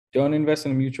Don't invest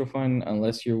in a mutual fund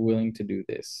unless you're willing to do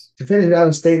this. To finish out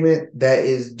a statement that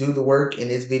is do the work in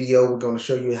this video, we're going to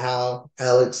show you how.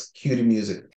 Alex, cue the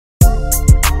music.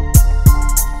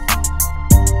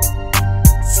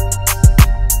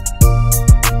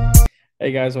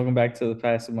 Hey guys, welcome back to the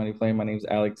Passive Money Plan. My name is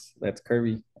Alex. That's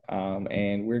Kirby.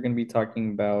 And we're going to be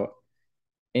talking about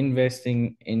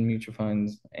investing in mutual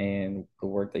funds and the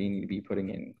work that you need to be putting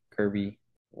in. Kirby,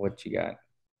 what you got?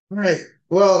 All right.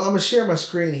 Well, I'm going to share my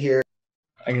screen here.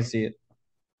 I can see it.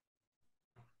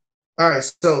 All right.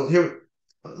 So here,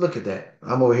 look at that.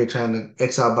 I'm over here trying to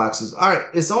X out boxes. All right.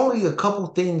 It's only a couple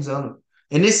things on,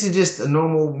 and this is just a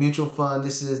normal mutual fund.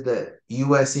 This is the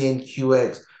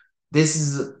USNQX. This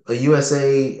is a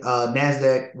USA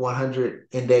NASDAQ 100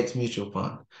 index mutual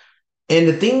fund. And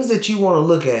the things that you want to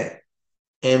look at,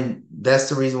 and that's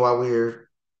the reason why we're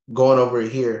going over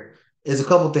it here, is a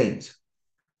couple things.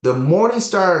 The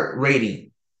Morningstar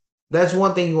rating, that's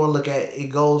one thing you want to look at. It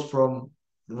goes from,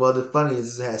 well, the funny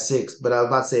is it has six, but I was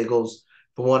about to say it goes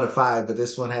from 1 to 5, but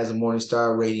this one has a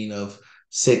Morningstar rating of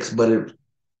 6, but it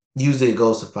usually it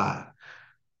goes to 5.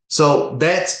 So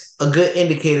that's a good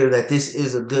indicator that this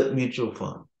is a good mutual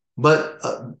fund. But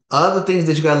other things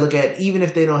that you got to look at, even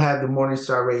if they don't have the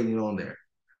Morningstar rating on there,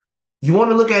 you want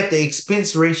to look at the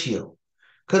expense ratio,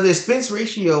 because the expense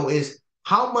ratio is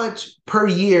how much per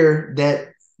year that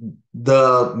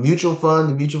the mutual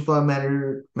fund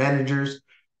managers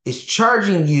is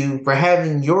charging you for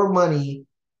having your money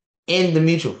in the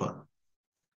mutual fund.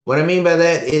 What I mean by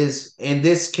that is in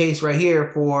this case right here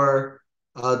for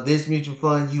this mutual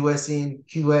fund,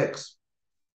 USNQX,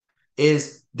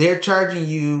 is they're charging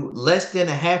you less than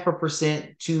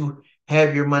 0.5% to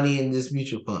have your money in this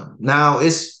mutual fund. Now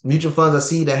it's mutual funds I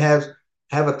see that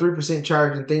have a 3%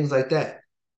 charge and things like that.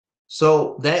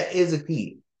 So that is a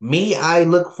key. Me, I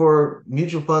look for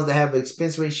mutual funds that have an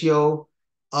expense ratio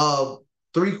of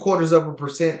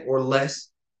 0.75% or less.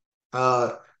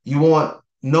 Uh, you want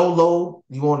no load.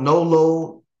 You want no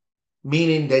load,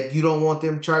 meaning that you don't want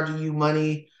them charging you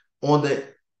money on the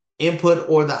input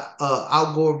or the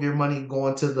outgo of your money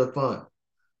going to the fund.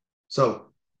 So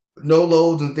no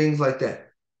loads and things like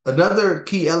that. Another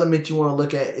key element you want to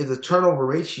look at is the turnover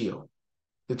ratio.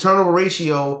 The turnover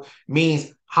ratio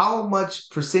means how much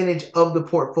percentage of the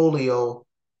portfolio.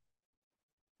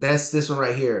 That's this one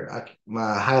right here.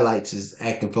 My highlights is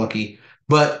acting funky,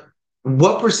 but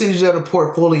what percentage of the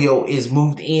portfolio is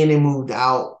moved in and moved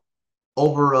out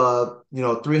over a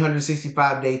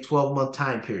 365-day, 12-month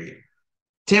time period?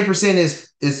 10%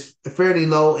 is fairly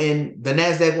low. In the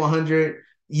NASDAQ 100,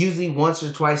 usually once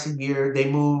or twice a year,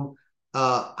 they move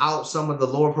out some of the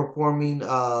lower performing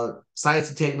science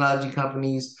and technology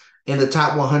companies in the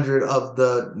top 100 of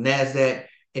the NASDAQ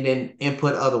and then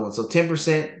input other ones. So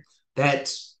 10%,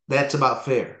 that's about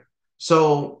fair.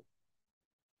 So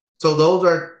those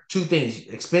are two things: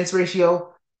 expense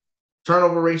ratio,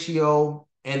 turnover ratio,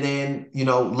 and then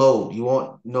load. You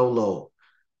want no load.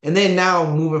 And then now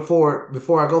moving forward,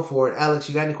 before I go forward, Alex,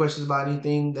 you got any questions about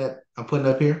anything that I'm putting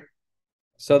up here?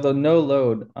 So the no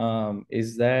load,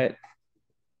 is that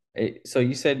so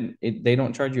you said they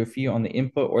don't charge you a fee on the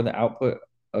input or the output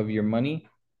of your money?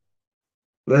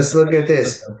 Because Let's look at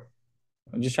this.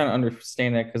 I'm just trying to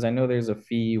understand that because I know there's a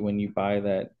fee when you buy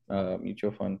that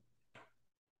mutual fund.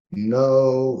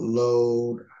 No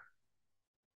load,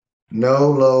 no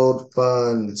load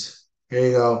funds. Here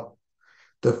you go.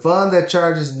 The fund that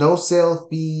charges no sale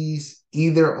fees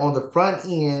either on the front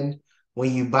end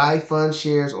when you buy fund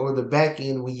shares or the back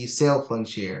end when you sell fund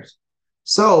shares.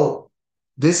 So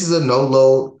this is a no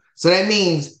load. So that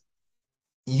means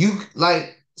you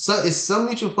like it's some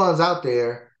mutual funds out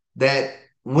there that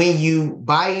when you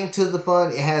buy into the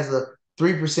fund, it has a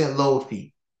 3% load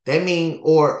fee. That means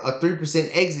or a 3%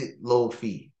 exit load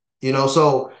fee.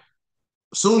 So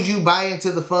as soon as you buy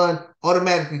into the fund,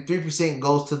 automatically 3%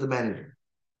 goes to the manager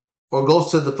or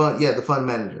goes to the fund, yeah, the fund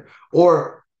manager.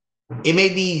 Or it may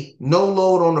be no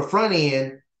load on the front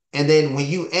end, and then when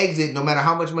you exit, no matter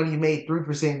how much money you made,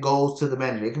 3% goes to the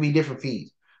manager. It can be different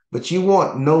fees, but you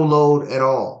want no load at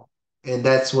all. And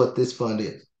that's what this fund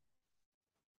is.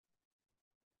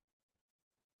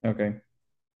 Okay.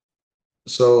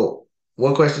 So,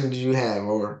 what question did you have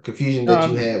or confusion No, that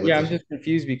you had with I'm this? just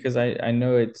confused because I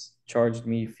know it's charged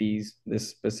me fees, this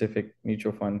specific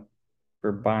mutual fund,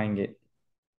 for buying it.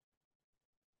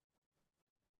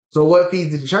 So, what fees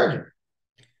did you charge her?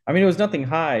 I mean, it was nothing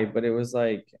high, but it was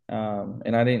like,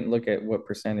 and I didn't look at what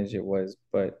percentage it was,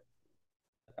 but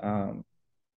um,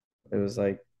 it was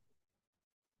like,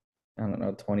 I don't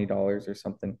know, $20 or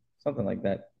something like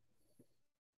that.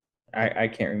 I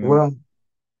can't remember. Well,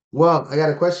 Well, I got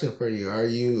a question for you. Are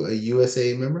you a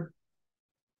USA member?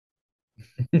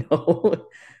 No,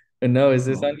 no, is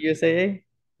this Oh. on USAA?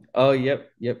 Oh,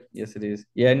 yep, yep, yes, it is.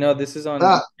 Yeah, no, this is on.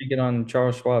 Uh, You can get on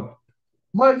Charles Schwab.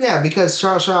 well, yeah, because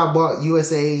Charles Shaw bought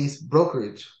USA's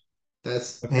brokerage.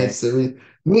 That's Okay, hence the reason.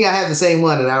 Me, I have the same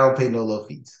one, and I don't pay no low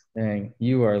fees. dang,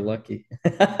 you are lucky.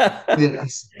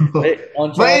 Yes.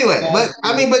 On But Charles anyway, Schwab, but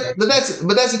I mean,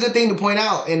 but that's a good thing to point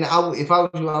out. And if I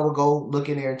was you, I would go look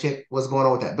in there and check what's going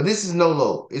on with that. But this is no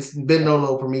low. It's been no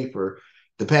low for me for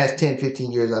the past 10,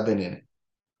 15 years I've been in it.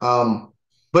 Um,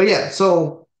 but yeah,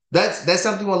 so that's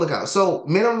something you want to look out. So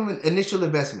minimum initial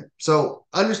investment. So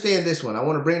understand this one. I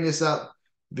want to bring this up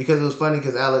because it was funny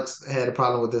because Alex had a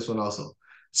problem with this one also.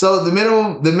 So the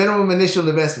minimum initial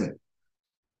investment.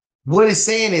 What it's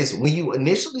saying is when you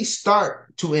initially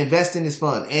start to invest in this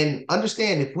fund, and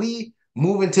understand if we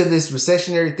move into this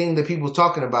recessionary thing that people are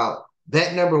talking about,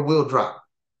 that number will drop.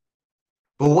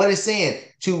 But what it's saying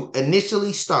to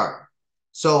initially start.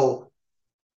 So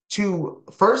to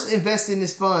first invest in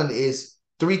this fund is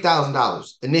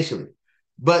 $3,000 initially.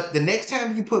 But the next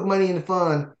time you put money in the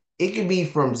fund, it can be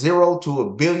from zero to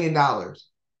 $1 billion.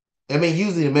 I mean,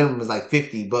 usually the minimum is like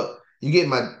 50, but you get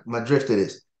my drift of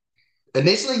this.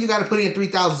 Initially, you got to put in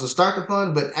 3,000 to start the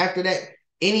fund, but after that,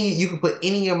 you can put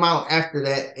any amount after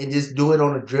that and just do it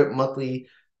on a drip monthly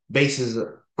basis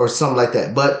or something like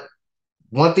that. But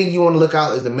one thing you want to look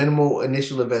out is the minimal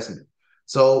initial investment.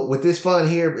 So with this fund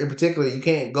here in particular, you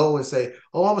can't go and say,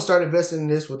 "Oh, I'm gonna start investing in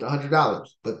this with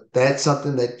 $100." But that's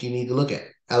something that you need to look at.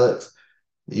 Alex,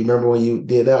 you remember when you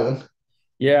did that one?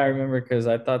 yeah, I remember because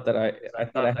I thought I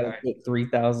had to put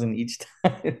 3,000 each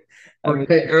time. I mean,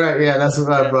 Right, right, yeah, that's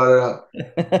what I brought it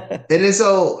up. And then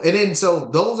so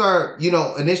those are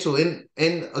initial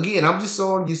and again I'm just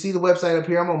on you see the website up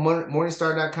here. I'm on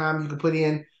morningstar.com. You can put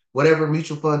in whatever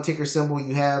mutual fund ticker symbol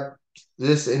you have.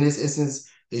 This in this instance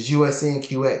is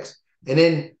USNQX. And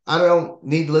then I don't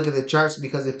need to look at the charts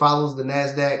because it follows the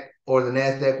NASDAQ or the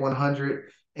NASDAQ 100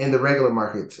 and the regular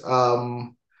markets.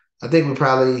 I think we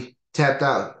probably tapped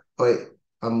out. Wait,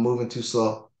 I'm moving too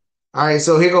slow. All right,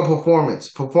 so here go performance.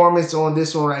 Performance on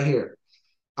this one right here.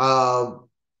 Uh,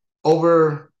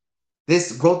 over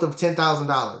this growth of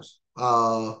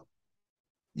 $10,000.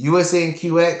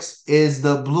 USNQX is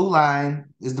the blue line.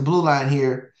 Is the blue line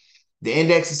here? The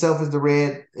index itself is the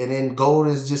red, and then gold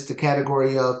is just the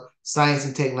category of science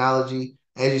and technology.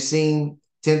 As you've seen,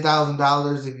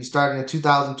 $10,000. If you started in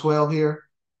 2012 here,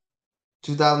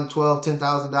 2012,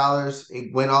 $10,000.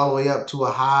 It went all the way up to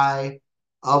a high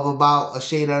of about a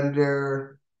shade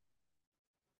under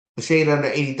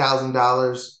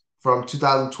 $80,000 from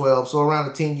 2012. So around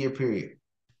a 10-year period.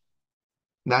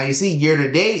 Now you see year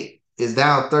to date is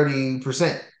down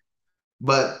 30%,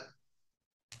 but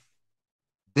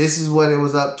this is what it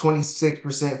was up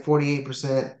 26%,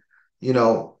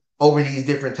 48%, over these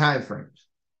different time frames.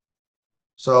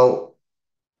 So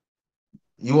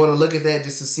you want to look at that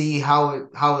just to see how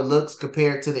it looks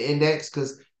compared to the index,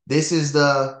 because this is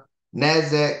the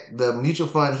NASDAQ, the mutual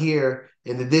fund here,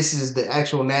 and this is the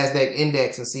actual NASDAQ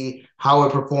index, and see how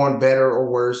it performed better or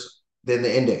worse than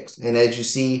the index. And as you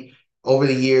see, over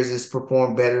the years, it's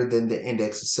performed better than the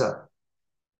index itself.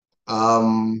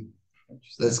 Um,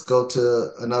 let's interesting. go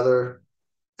to another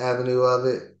avenue of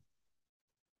it.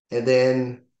 And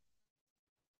then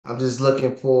I'm just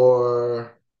looking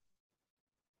for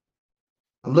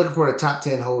the top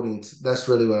 10 holdings. That's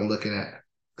really what I'm looking at.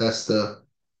 That's the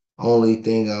only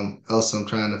thing else I'm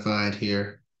trying to find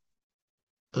here.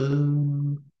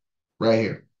 Right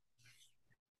here.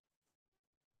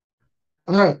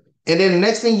 All right. And then the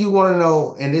next thing you want to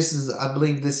know, and I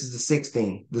believe this is the sixth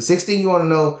thing. The sixth thing you want to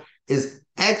know is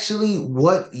actually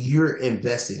what you're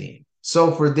investing in.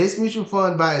 So for this mutual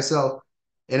fund by itself,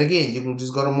 and again, you can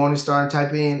just go to Morningstar and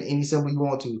type in any symbol you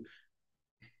want to.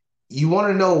 You want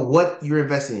to know what you're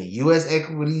investing in. US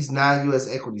equities, non-US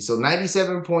equities. So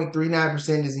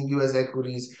 97.39% is in US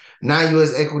equities,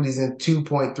 non-US equities in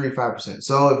 2.35%.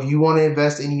 So if you want to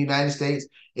invest in the United States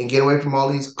and get away from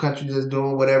all these countries that's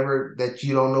doing whatever that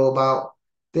you don't know about,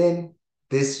 then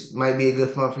this might be a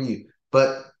good fund for you.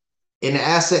 But in the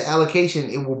asset allocation,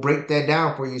 it will break that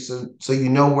down for you so you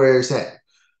know where it's at.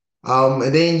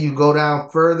 And then you go down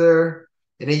further,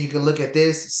 and then you can look at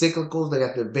this cyclicals. They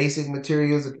got the basic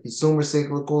materials, the consumer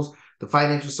cyclicals, the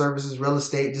financial services, real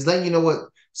estate. Just letting you know what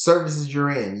services you're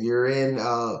in.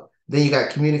 Then you got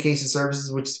communication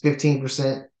services, which is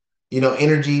 15%.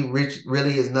 Energy, rich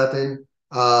really is nothing.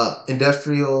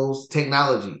 Industrials,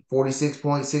 technology,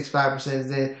 46.65%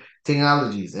 is in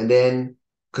technologies, and then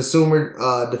consumer,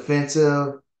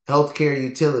 defensive, healthcare,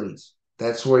 utilities.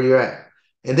 That's where you're at,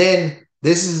 and then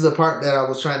this is the part that I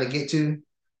was trying to get to,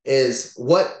 is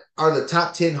what are the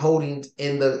top 10 holdings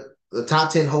in the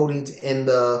top 10 holdings in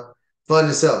the fund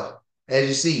itself. As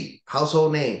you see,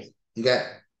 household names. You got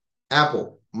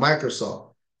Apple,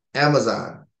 Microsoft,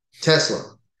 Amazon,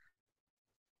 Tesla,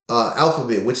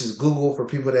 Alphabet, which is Google for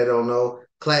people that don't know,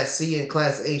 Class C and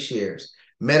Class A shares,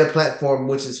 Meta Platform,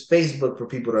 which is Facebook for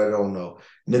people that don't know,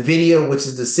 NVIDIA, which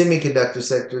is the semiconductor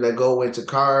sector that go into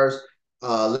cars,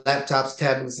 laptops,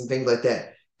 tablets, and things like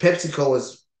that. PepsiCo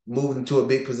is moved into a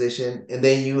big position. And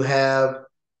then you have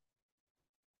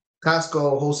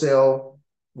Costco Wholesale,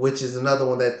 which is another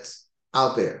one that's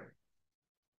out there.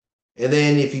 And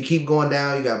then if you keep going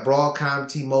down, you got Broadcom,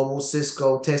 T-Mobile,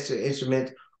 Cisco, Texas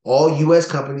Instruments, all U.S.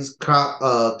 companies,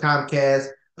 Comcast,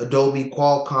 Adobe,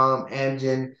 Qualcomm,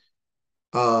 Amgen,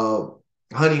 uh,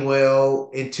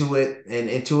 Honeywell, Intuit, and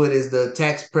Intuit is the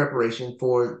tax preparation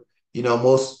for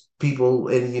most people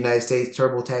in the United States,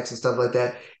 TurboTax and stuff like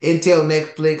that. Intel,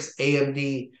 Netflix,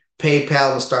 AMD,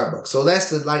 PayPal, and Starbucks. So that's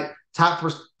the like top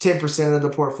 10% of the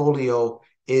portfolio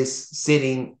is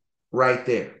sitting right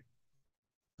there.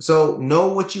 So know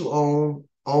what you own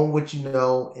what you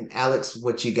know, and Alex,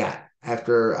 what you got.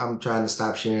 After I'm trying to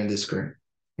stop sharing this screen.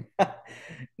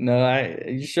 No,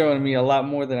 you're showing me a lot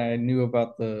more than I knew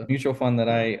about the mutual fund that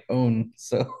I own.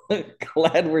 So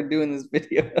glad we're doing this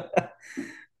video.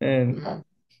 And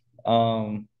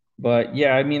but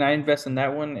yeah, I mean, I invest in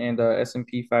that one and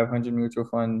S&P 500 mutual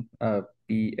fund,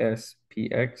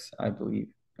 BSPX, I believe.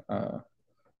 Uh,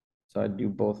 so I do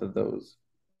both of those.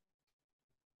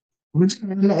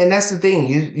 And that's the thing.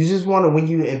 You just want to, when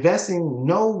you investing,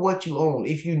 know what you own.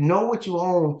 If you know what you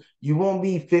own, you won't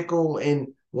be fickle and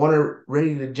want to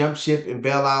ready to jump ship and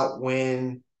bail out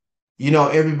when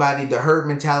everybody, the herd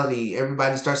mentality,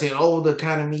 everybody starts saying, oh, the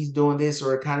economy's doing this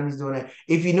or economy's doing that.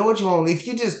 If you know what you own, if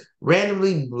you just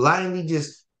randomly, blindly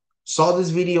just saw this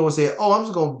video and said, oh, I'm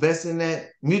just gonna invest in that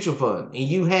mutual fund, and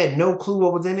you had no clue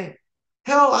what was in it,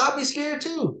 hell, I'll be scared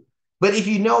too. But if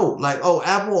you know, like, oh,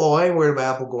 Apple, oh, I ain't worried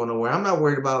about Apple going nowhere. I'm not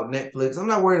worried about Netflix. I'm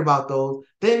not worried about those.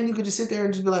 Then you could just sit there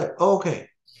and just be like, oh, okay.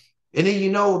 And then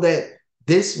you know that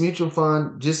this mutual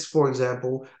fund, just for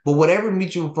example, but whatever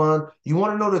mutual fund, you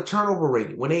want to know the turnover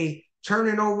rate. When they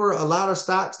turning over a lot of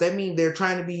stocks, that means they're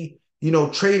trying to be,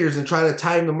 traders and try to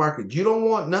time the market. You don't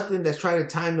want nothing that's trying to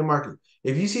time the market.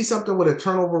 If you see something with a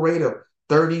turnover rate of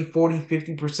 30, 40,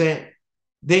 50%,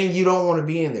 then you don't want to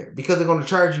be in there because they're going to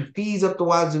charge you fees up the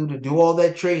wazoo to do all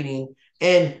that trading,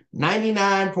 and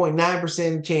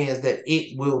 99.9% chance that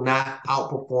it will not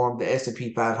outperform the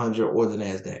S&P 500 or the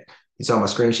NASDAQ. You saw my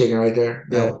screen shaking right there?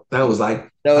 Yeah, That was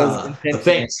like that was intentional.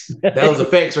 effects. That was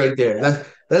effects right there.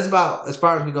 That's about as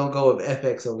far as we're gonna go with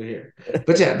FX over here.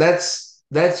 But yeah,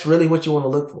 that's really what you want to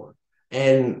look for.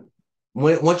 And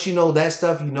once you know that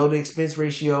stuff, you know the expense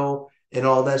ratio and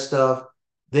all that stuff,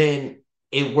 then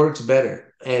it works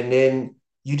better. And then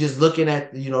you just looking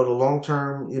at the long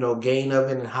term gain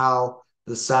of it and how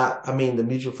the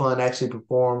mutual fund actually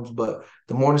performs. But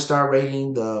the Morningstar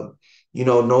rating, the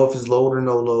know if it's load or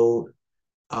no load,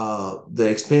 the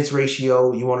expense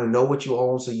ratio, you want to know what you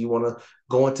own, so you want to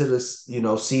go into this,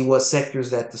 see what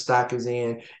sectors that the stock is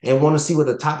in, and want to see what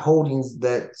the top holdings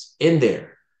that's in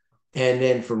there. And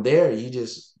then from there, you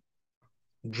just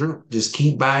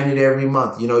keep buying it every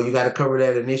month. You got to cover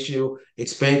that initial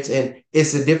expense, and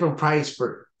it's a different price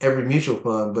for every mutual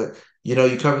fund. But you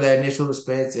cover that initial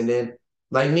expense, and then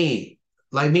like me,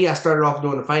 I started off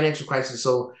during the financial crisis.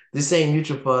 So this same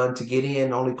mutual fund to get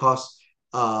in only costs,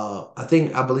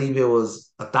 I believe it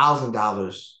was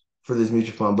 $1,000 for this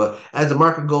mutual fund. But as the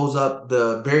market goes up,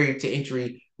 the barrier to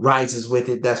entry rises with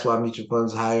it. That's why mutual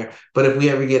funds are higher. But if we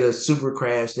ever get a super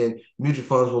crash, then mutual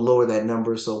funds will lower that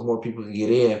number so more people can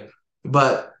get in.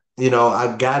 But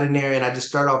I got in there and I just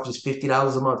started off just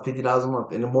 $50 a month, $50 a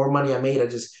month. And the more money I made, I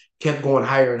just kept going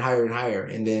higher and higher and higher.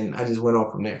 And then I just went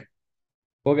on from there.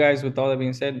 Well, guys, with all that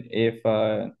being said, if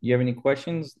you have any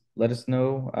questions, let us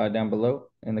know down below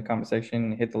in the comment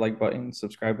section. Hit the like button,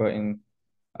 subscribe button.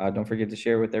 Don't forget to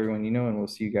share with everyone you know, and we'll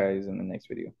see you guys in the next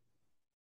video.